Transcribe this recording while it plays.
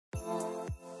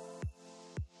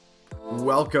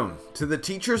Welcome to the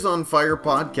Teachers on Fire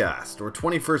podcast, where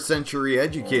 21st century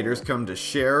educators come to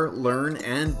share, learn,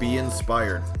 and be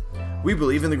inspired. We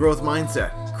believe in the growth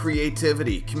mindset,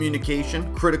 creativity,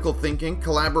 communication, critical thinking,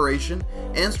 collaboration,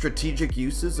 and strategic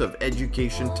uses of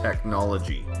education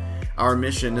technology. Our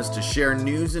mission is to share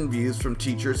news and views from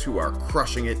teachers who are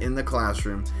crushing it in the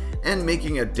classroom and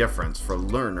making a difference for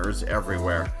learners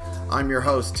everywhere. I'm your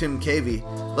host, Tim Cavey.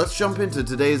 Let's jump into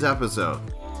today's episode.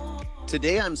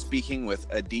 Today I'm speaking with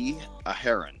Adi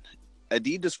Aharon.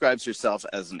 Adi describes herself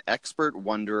as an expert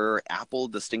wanderer, Apple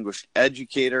Distinguished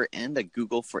Educator, and a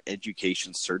Google for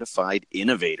Education Certified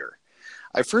Innovator.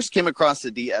 I first came across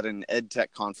Adi at an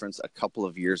EdTech conference a couple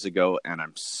of years ago, and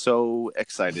I'm so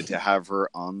excited to have her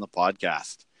on the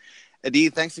podcast. Adi,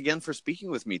 thanks again for speaking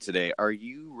with me today. Are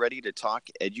you ready to talk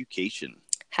education?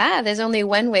 There's only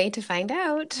one way to find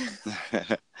out.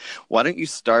 Why don't you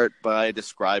start by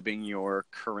describing your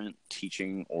current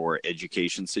teaching or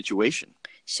education situation?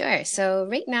 Sure. So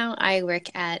right now I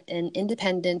work at an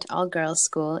independent all-girls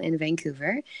school in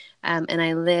Vancouver, and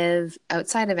I live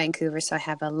outside of Vancouver, so I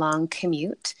have a long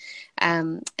commute,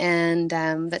 and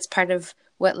that's part of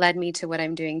what led me to what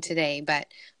I'm doing today. But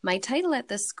my title at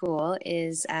the school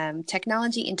is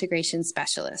Technology Integration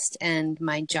Specialist, and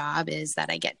my job is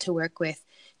that I get to work with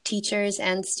teachers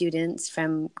and students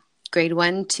from grade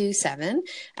 1 to 7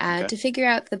 to figure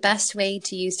out the best way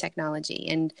to use technology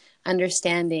and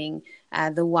understanding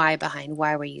the why behind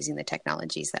why we're using the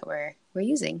technologies that we're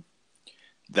using.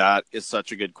 That is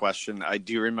such a good question. I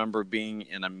do remember being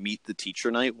in a Meet the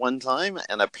Teacher night one time,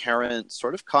 and a parent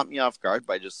sort of caught me off guard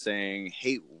by just saying,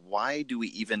 hey, why do we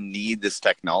even need this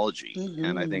technology? Mm-hmm.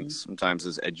 And I think sometimes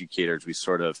as educators, we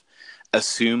sort of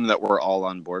assume that we're all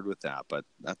on board with that, but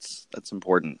that's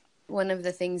important. One of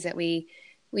the things that we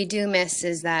do miss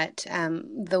is that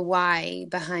the why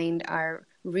behind our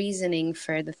reasoning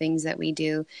for the things that we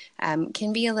do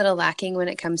can be a little lacking when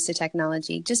it comes to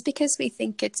technology. Just because we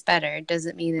think it's better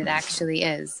doesn't mean it actually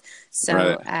is.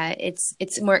 So right.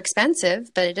 It's more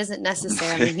expensive, but it doesn't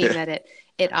necessarily mean that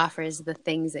it offers the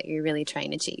things that you're really trying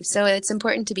to achieve. So it's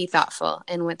important to be thoughtful.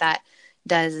 And what that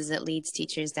does is it leads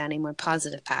teachers down a more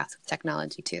positive path with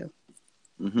technology too.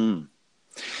 Mm-hmm.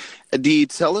 Adi,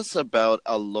 tell us about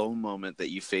a low moment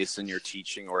that you faced in your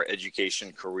teaching or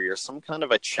education career, some kind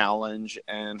of a challenge,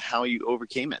 and how you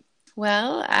overcame it.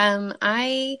 Well,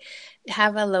 I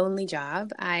have a lonely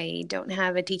job. I don't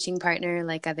have a teaching partner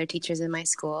like other teachers in my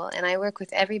school, and I work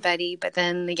with everybody, but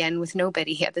then again with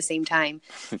nobody at the same time.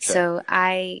 Okay. So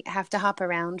I have to hop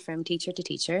around from teacher to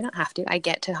teacher. Not have to. I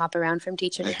get to hop around from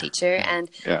teacher to teacher and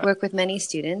work with many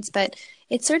students, but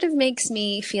it sort of makes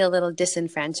me feel a little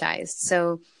disenfranchised.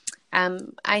 So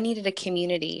I needed a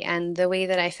community, and the way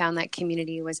that I found that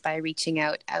community was by reaching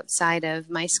out outside of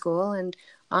my school and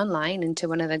online into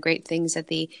one of the great things that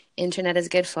the internet is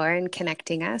good for and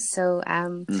connecting us. So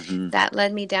that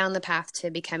led me down the path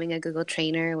to becoming a Google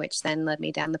trainer, which then led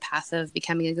me down the path of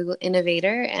becoming a Google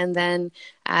innovator, and then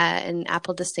an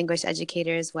Apple Distinguished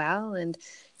Educator as well, and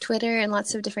Twitter and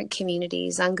lots of different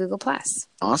communities on Google+.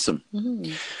 Awesome.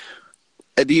 Mm-hmm.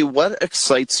 Adi, what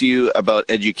excites you about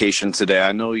education today?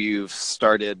 I know you've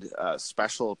started a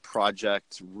special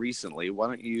project recently. Why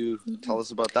don't you tell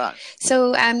us about that?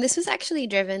 So this was actually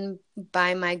driven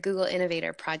by my Google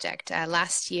Innovator project.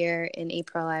 Last year in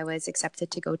April, I was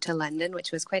accepted to go to London,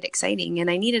 which was quite exciting. And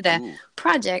I needed a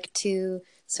project to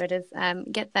sort of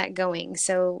get that going.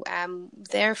 So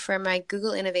there for my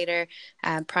Google Innovator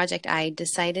project, I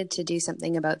decided to do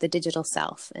something about the digital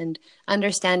self and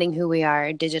understanding who we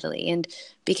are digitally. And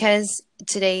because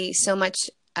today so much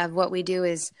of what we do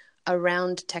is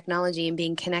around technology and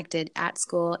being connected at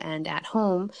school and at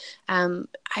home,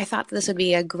 I thought this would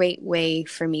be a great way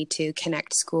for me to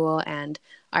connect school and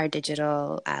our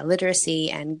digital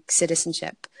literacy and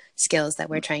citizenship skills that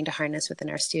we're trying to harness within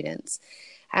our students.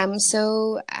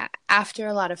 So after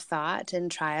a lot of thought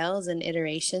and trials and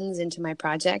iterations into my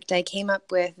project, I came up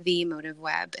with the Emotive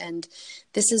Web. And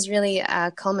this is really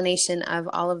a culmination of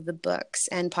all of the books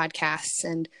and podcasts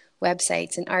and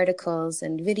websites and articles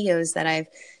and videos that I've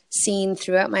seen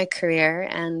throughout my career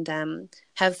and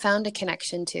have found a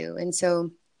connection to. And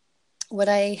so what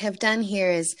I have done here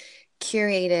is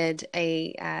curated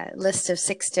a list of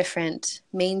 6 different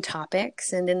main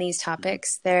topics. And in these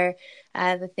topics, they're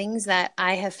the things that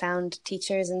I have found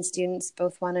teachers and students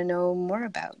both want to know more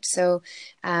about. So,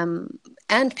 and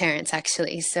parents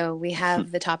actually. So we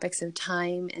have the topics of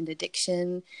time and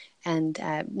addiction and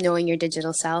knowing your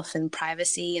digital self and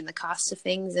privacy and the cost of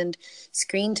things and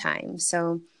screen time.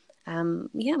 So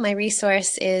my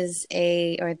resource is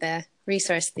the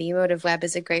resource, the Emotive Web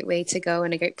is a great way to go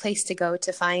and a great place to go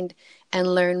to find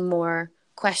and learn more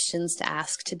questions to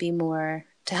ask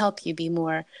to help you be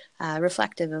more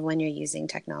reflective of when you're using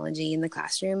technology in the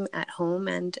classroom, at home,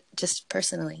 and just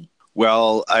personally.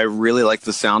 Well, I really like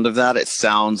the sound of that. It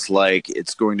sounds like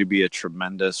it's going to be a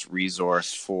tremendous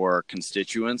resource for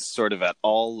constituents sort of at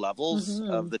all levels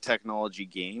of the technology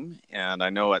game. And I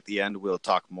know at the end we'll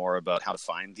talk more about how to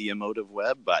find the Emotive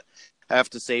Web, but I have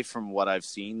to say from what I've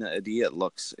seen, Adi, it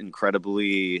looks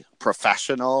incredibly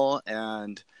professional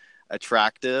and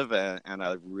attractive, and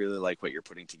I really like what you're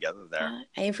putting together there.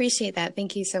 I appreciate that.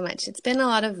 Thank you so much. It's been a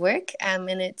lot of work, and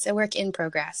it's a work in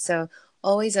progress. So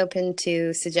always open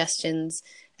to suggestions.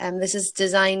 This is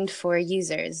designed for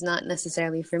users, not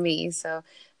necessarily for me. So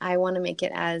I want to make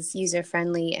it as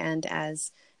user-friendly and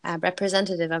as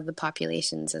representative of the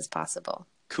populations as possible.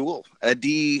 Cool.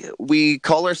 Adi, we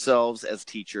call ourselves as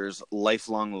teachers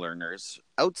lifelong learners.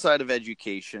 Outside of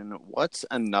education, what's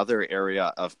another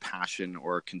area of passion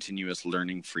or continuous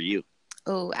learning for you?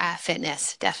 Oh,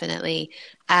 fitness, definitely.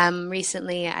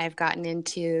 Recently, I've gotten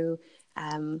into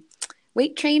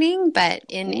weight training, but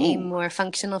in a more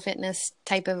functional fitness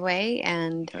type of way.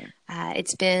 And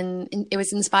it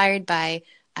was inspired by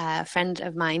a friend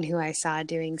of mine who I saw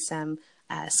doing some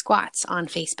squats on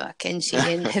Facebook, and she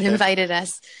had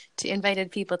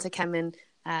invited people to come and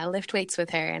lift weights with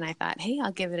her. And I thought, hey,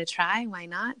 I'll give it a try. Why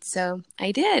not? So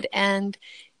I did. And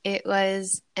it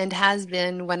was and has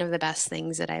been one of the best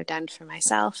things that I've done for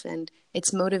myself. And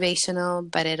it's motivational,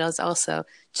 but it is also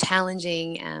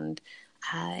challenging. And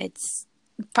it's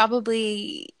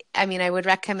probably, I would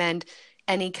recommend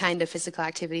any kind of physical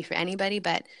activity for anybody,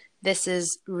 but this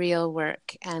is real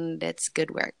work and it's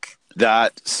good work.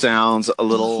 That sounds a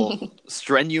little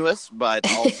strenuous, but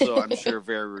also I'm sure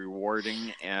very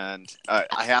rewarding. And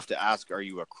I have to ask, are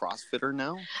you a CrossFitter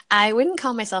now? I wouldn't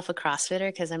call myself a CrossFitter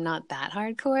because I'm not that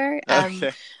hardcore.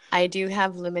 Okay. I do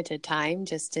have limited time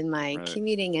just in my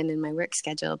commuting and in my work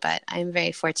schedule, but I'm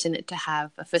very fortunate to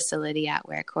have a facility at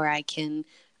work where I can,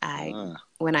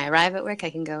 when I arrive at work, I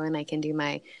can go and I can do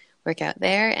my workout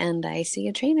there, and I see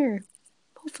a trainer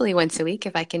hopefully once a week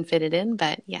if I can fit it in.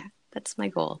 But yeah, that's my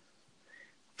goal.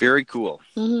 Very cool.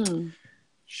 Mm-hmm.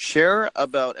 Share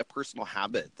about a personal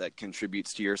habit that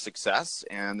contributes to your success,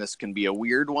 and this can be a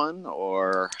weird one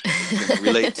or it can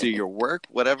relate to your work,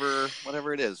 whatever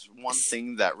it is. One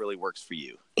thing that really works for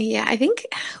you. Yeah,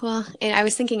 I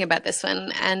was thinking about this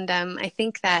one, and I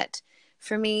think that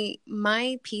for me,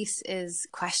 my piece is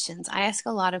questions. I ask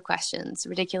a lot of questions,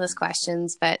 ridiculous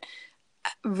questions, but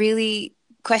really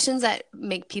questions that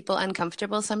make people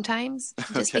uncomfortable sometimes,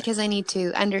 just because I need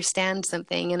to understand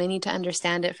something and I need to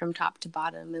understand it from top to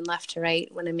bottom and left to right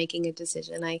when I'm making a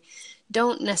decision. I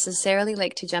don't necessarily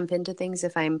like to jump into things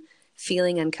if I'm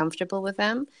feeling uncomfortable with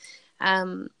them.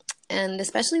 And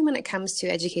especially when it comes to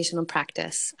educational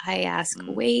practice, I ask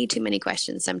way too many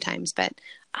questions sometimes, but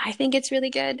I think it's really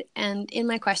good. And in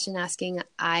my question asking,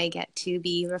 I get to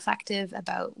be reflective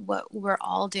about what we're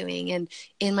all doing. And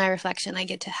in my reflection, I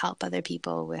get to help other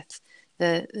people with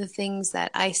the things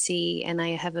that I see and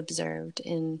I have observed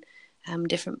in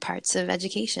different parts of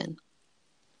education.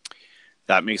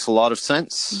 That makes a lot of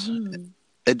sense. Mm-hmm.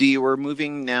 Adi, we're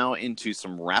moving now into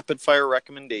some rapid fire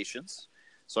recommendations.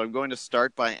 So I'm going to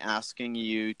start by asking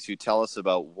you to tell us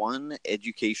about one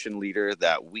education leader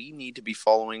that we need to be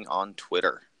following on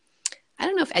Twitter. I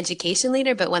don't know if education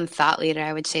leader, but one thought leader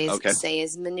I would say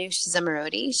is Manoush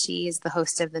Zomorodi. She is the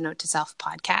host of the Note to Self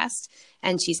podcast,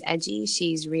 and she's edgy,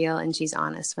 she's real, and she's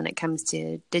honest when it comes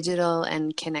to digital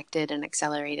and connected and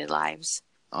accelerated lives.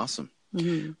 Awesome.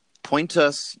 Mm-hmm. Point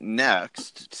us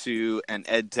next to an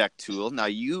EdTech tool. Now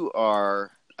you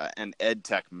are an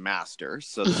EdTech master,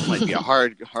 so this might be a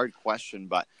hard question,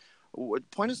 but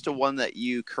point us to one that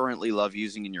you currently love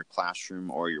using in your classroom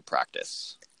or your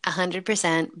practice.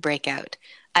 100% Breakout.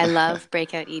 I love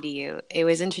Breakout EDU. It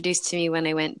was introduced to me when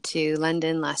I went to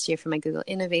London last year for my Google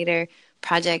Innovator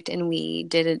project, and we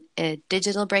did a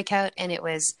digital breakout, and it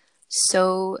was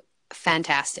so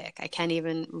fantastic. I can't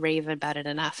even rave about it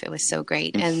enough. It was so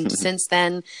great. And since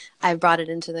then, I've brought it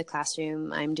into the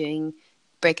classroom. I'm doing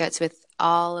breakouts with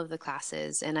all of the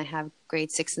classes, and I have grade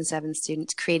 6 and 7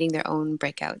 students creating their own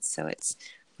breakouts. So it's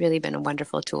really been a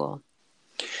wonderful tool.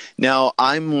 Now,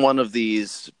 I'm one of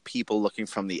these people looking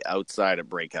from the outside at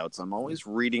breakouts. I'm always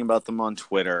reading about them on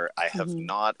Twitter. I have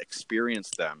not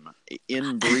experienced them.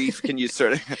 In brief, can you is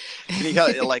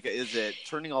it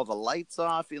turning all the lights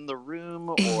off in the room,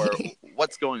 or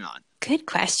what's going on? Good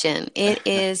question. It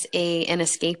is an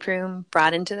escape room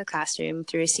brought into the classroom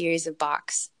through a series of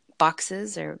box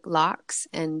boxes or locks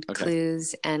and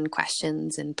clues and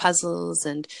questions and puzzles,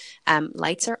 and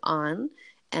lights are on,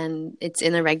 and it's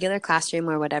in a regular classroom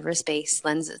or whatever space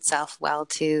lends itself well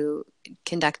to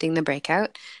conducting the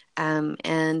breakout.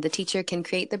 And the teacher can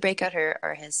create the breakout her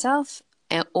or himself,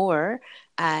 or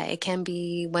it can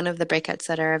be one of the breakouts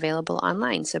that are available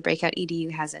online. So Breakout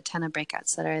EDU has a ton of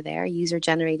breakouts that are there,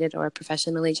 user-generated or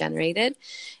professionally generated.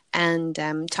 And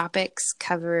topics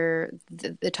cover,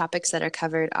 the topics that are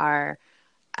covered are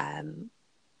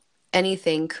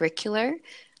anything curricular,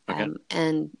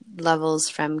 and levels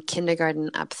from kindergarten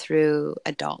up through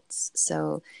adults.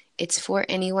 So it's for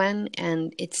anyone,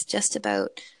 and it's just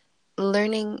about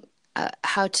learning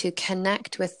how to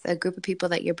connect with a group of people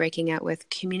that you're breaking out with,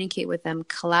 communicate with them,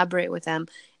 collaborate with them,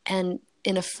 and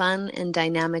in a fun and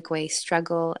dynamic way,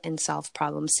 struggle and solve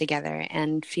problems together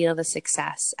and feel the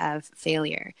success of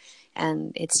failure.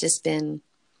 And it's just been,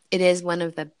 it is one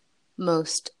of the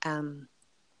most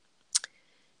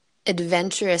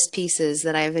adventurous pieces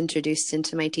that I've introduced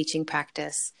into my teaching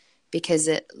practice, because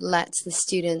it lets the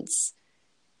students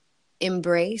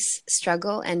embrace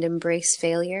struggle and embrace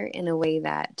failure in a way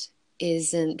that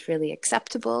isn't really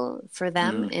acceptable for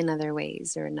them in other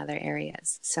ways or in other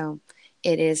areas. So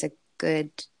it is a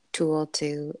good tool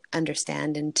to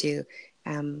understand and to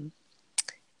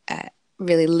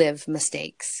really live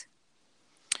mistakes.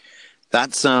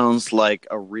 That sounds like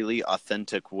a really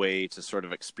authentic way to sort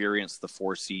of experience the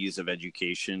 4 C's of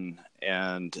education.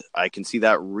 And I can see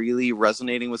that really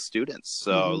resonating with students.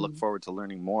 So I look forward to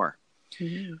learning more.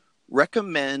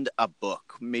 Recommend a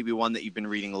book, maybe one that you've been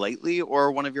reading lately or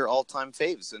one of your all-time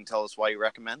faves, and tell us why you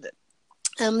recommend it.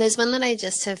 There's one that I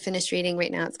just have finished reading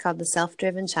right now. It's called The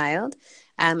Self-Driven Child.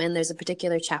 And there's a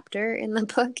particular chapter in the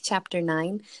book, chapter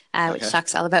 9, which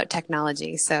talks all about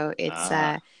technology. So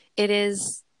it's it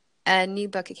is a new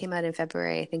book. It came out in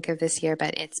February, I think, of this year,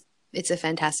 but it's a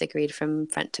fantastic read from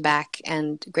front to back,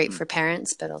 and great for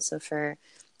parents, but also for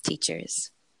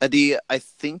teachers. Adi, I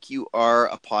think you are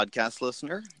a podcast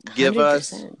listener. Give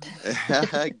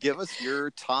 100%. Give us your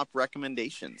top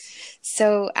recommendations.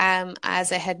 So,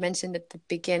 as I had mentioned at the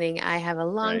beginning, I have a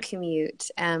long commute,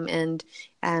 and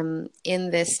in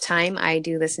this time, I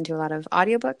do listen to a lot of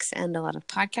audiobooks and a lot of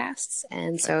podcasts.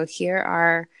 And so here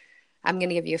are, I'm going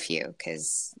to give you a few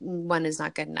because one is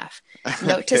not good enough.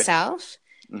 Note to Self,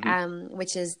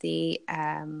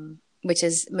 which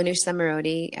is Manusha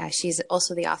Marodi. She's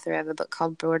also the author of a book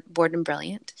called Bored and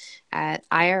Brilliant.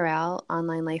 IRL,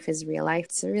 Online Life is Real Life.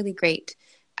 It's a really great,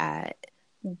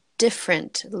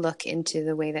 different look into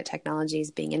the way that technology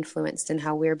is being influenced and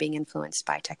how we're being influenced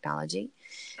by technology.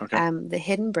 The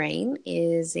Hidden Brain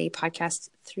is a podcast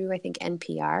through, I think,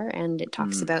 NPR, and it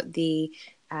talks about the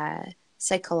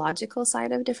psychological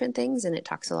side of different things. And it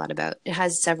talks a lot about, it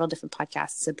has several different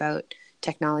podcasts about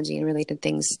technology and related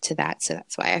things to that. So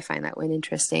that's why I find that one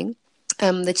interesting.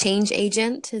 The Change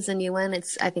Agent is a new one.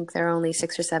 I think there are only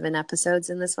 6 or 7 episodes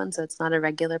in this one, so it's not a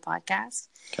regular podcast.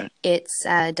 It's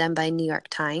done by New York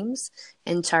Times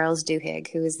and Charles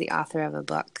Duhigg, who is the author of a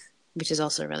book, which is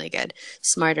also really good,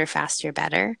 Smarter, Faster,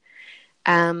 Better.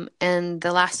 And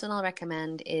the last one I'll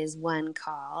recommend is one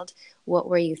called What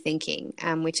Were You Thinking,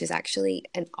 which is actually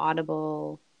an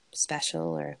Audible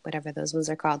special or whatever those ones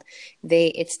are called.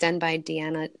 It's done by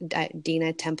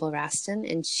Dina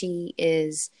Temple-Raston, and she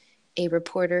is a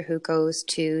reporter who goes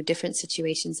to different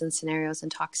situations and scenarios and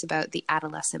talks about the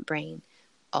adolescent brain.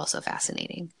 Also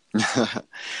fascinating.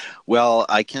 Well,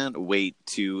 I can't wait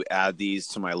to add these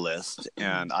to my list.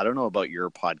 And I don't know about your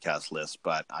podcast list,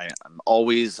 but I'm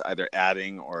always either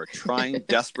adding or trying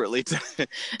desperately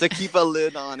to keep a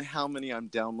lid on how many I'm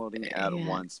downloading at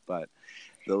once. But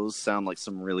those sound like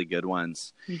some really good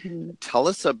ones. Tell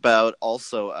us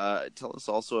also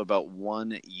about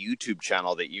one YouTube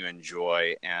channel that you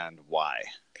enjoy and why.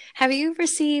 Have you ever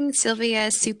seen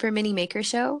Sylvia's Super Mini Maker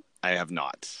Show? I have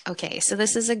not. Okay, so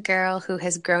this is a girl who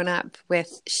has grown up with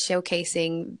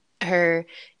showcasing her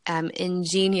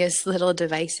ingenious little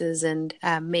devices and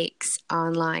makes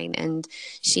online. And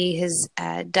she has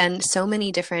done so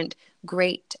many different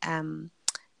great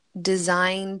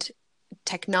designed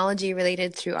technology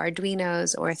related through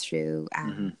Arduinos or through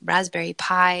Raspberry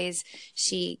Pis.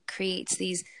 She creates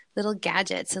these little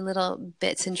gadgets and little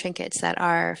bits and trinkets that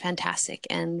are fantastic,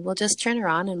 and we'll just turn her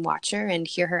on and watch her and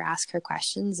hear her ask her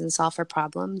questions and solve her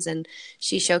problems, and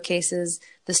she showcases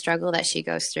the struggle that she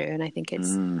goes through. And I think it's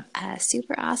a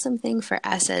super awesome thing for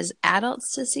us as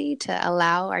adults to see, to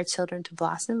allow our children to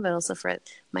blossom, but also for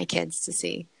my kids to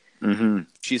see.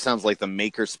 She sounds like the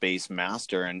makerspace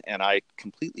master, and I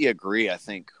completely agree. I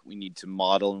think we need to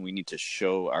model and we need to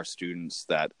show our students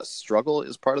that a struggle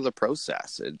is part of the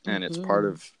process, and it's part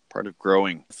of Part of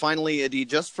growing. Finally, Adi,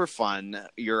 just for fun,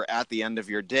 you're at the end of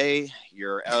your day,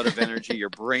 you're out of energy, your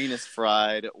brain is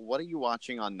fried. What are you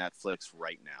watching on Netflix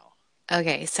right now?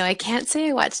 Okay, so I can't say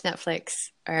I watch Netflix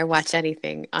or watch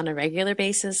anything on a regular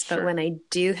basis, but when I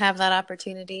do have that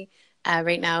opportunity,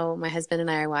 right now my husband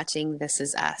and I are watching This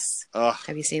Is Us. Ugh.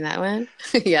 Have you seen that one?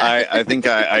 Yeah. I think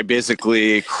I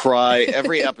basically cry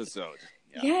every episode.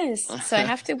 Yeah. Yes. So I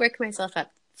have to work myself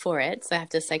up for it. So I have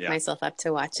to psych myself up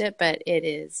to watch it, but it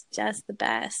is just the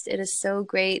best. It is so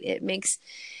great. It makes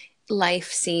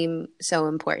life seem so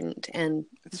important, and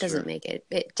it doesn't make it.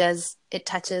 It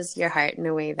touches your heart in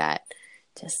a way that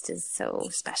just is so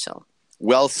special.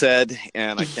 Well said,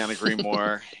 and I can't agree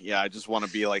more. Yeah, I just want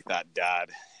to be like that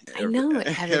dad. I know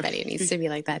everybody needs to be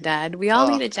like that dad. We all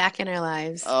need a Jack in our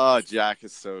lives. Oh, Jack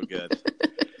is so good.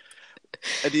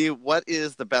 Adi, what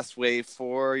is the best way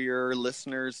for your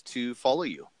listeners to follow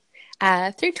you?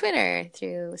 Through Twitter.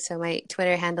 So my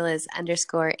Twitter handle is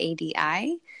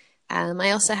 _ADI.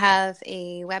 I also have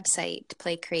a website,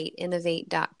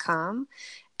 playcreateinnovate.com,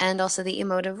 and also the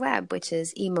Emotive Web, which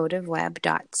is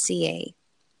emotiveweb.ca.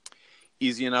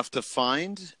 Easy enough to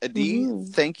find. Adi,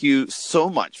 thank you so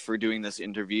much for doing this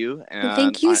interview. And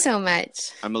thank you so much.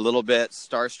 I'm a little bit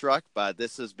starstruck, but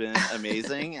this has been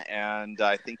amazing, and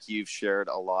I think you've shared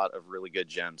a lot of really good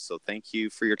gems. So thank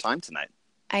you for your time tonight.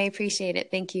 I appreciate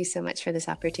it. Thank you so much for this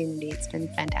opportunity. It's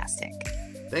been fantastic.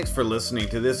 Thanks for listening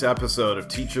to this episode of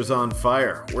Teachers on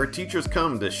Fire, where teachers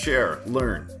come to share,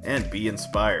 learn, and be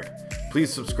inspired.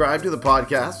 Please subscribe to the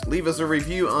podcast, leave us a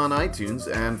review on iTunes,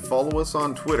 and follow us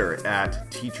on Twitter at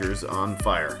Teachers on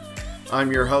Fire. I'm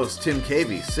your host, Tim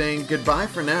Cavey, saying goodbye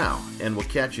for now, and we'll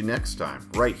catch you next time,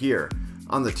 right here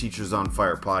on the Teachers on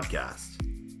Fire podcast.